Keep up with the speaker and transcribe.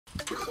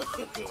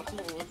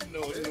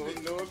No.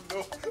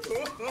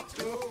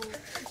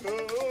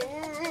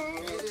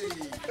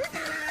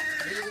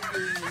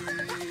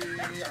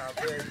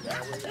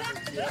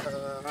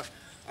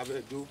 I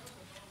beg do.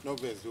 No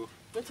best do.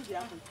 What did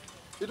happen?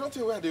 You don't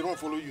think where they don't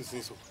follow you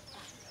since so.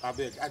 I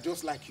beg, I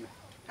just like you.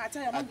 I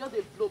tell you, I'm just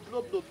they blow,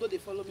 they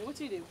follow me. What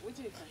do you find?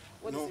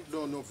 What is it?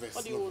 No verse.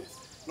 What do you want?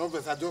 No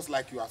verse. I just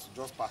like you as you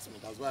just pass me.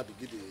 That's why I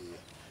begin to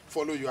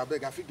follow you. I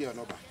beg, I figure your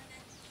number.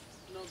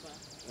 Number?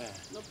 Yeah.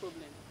 No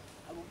problem.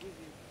 I will give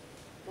you.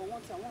 But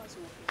once I want to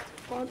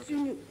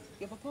continue.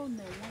 Your papa is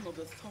one of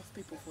the tough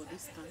people for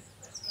this time.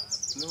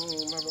 No,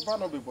 my papa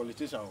not be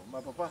politician.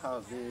 My papa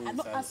has a... I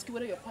not ask you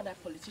whether your father is a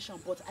politician,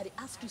 but I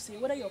ask you say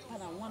whether your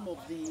father is one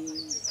of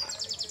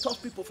the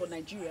tough people for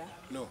Nigeria.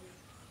 No.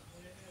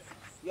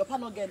 Your papa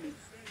not get me.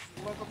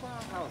 My papa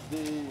house they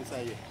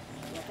inside here.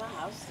 Your papa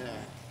house? Yeah.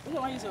 What do you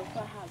want to use your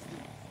papa house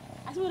then?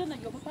 I said whether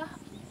your papa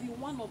be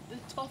one of the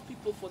tough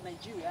people for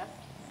Nigeria.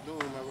 No,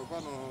 my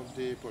papa not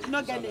the politician.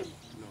 Not get him?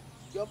 No.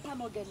 Your papa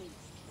not get him?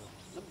 No.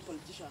 Not be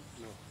politician?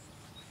 No.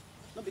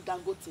 Not be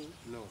Dangote?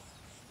 No.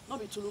 Not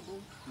be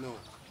Tulubu? No.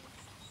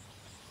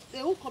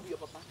 Then who come be your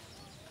papa?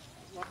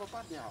 My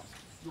papa the house.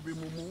 You be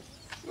mumu.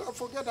 No,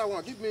 forget that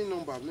one. Give me a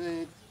number,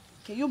 man.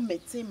 Can you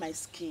maintain my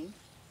skin?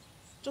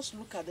 Just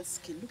look at the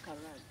skin. Look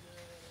around.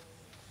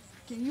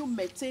 Can you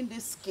maintain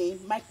this skin?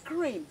 My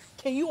cream.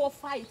 Can you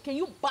offer it? Can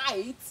you buy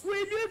it? Will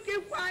you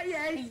keep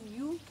quiet?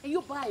 Can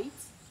you buy it?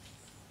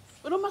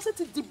 We don't must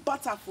take the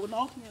butter for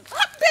now.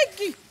 I beg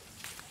you.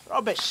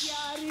 Rubbish.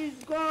 There is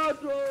God.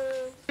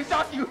 Oh. Is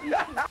that you?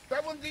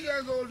 70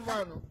 years old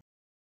man.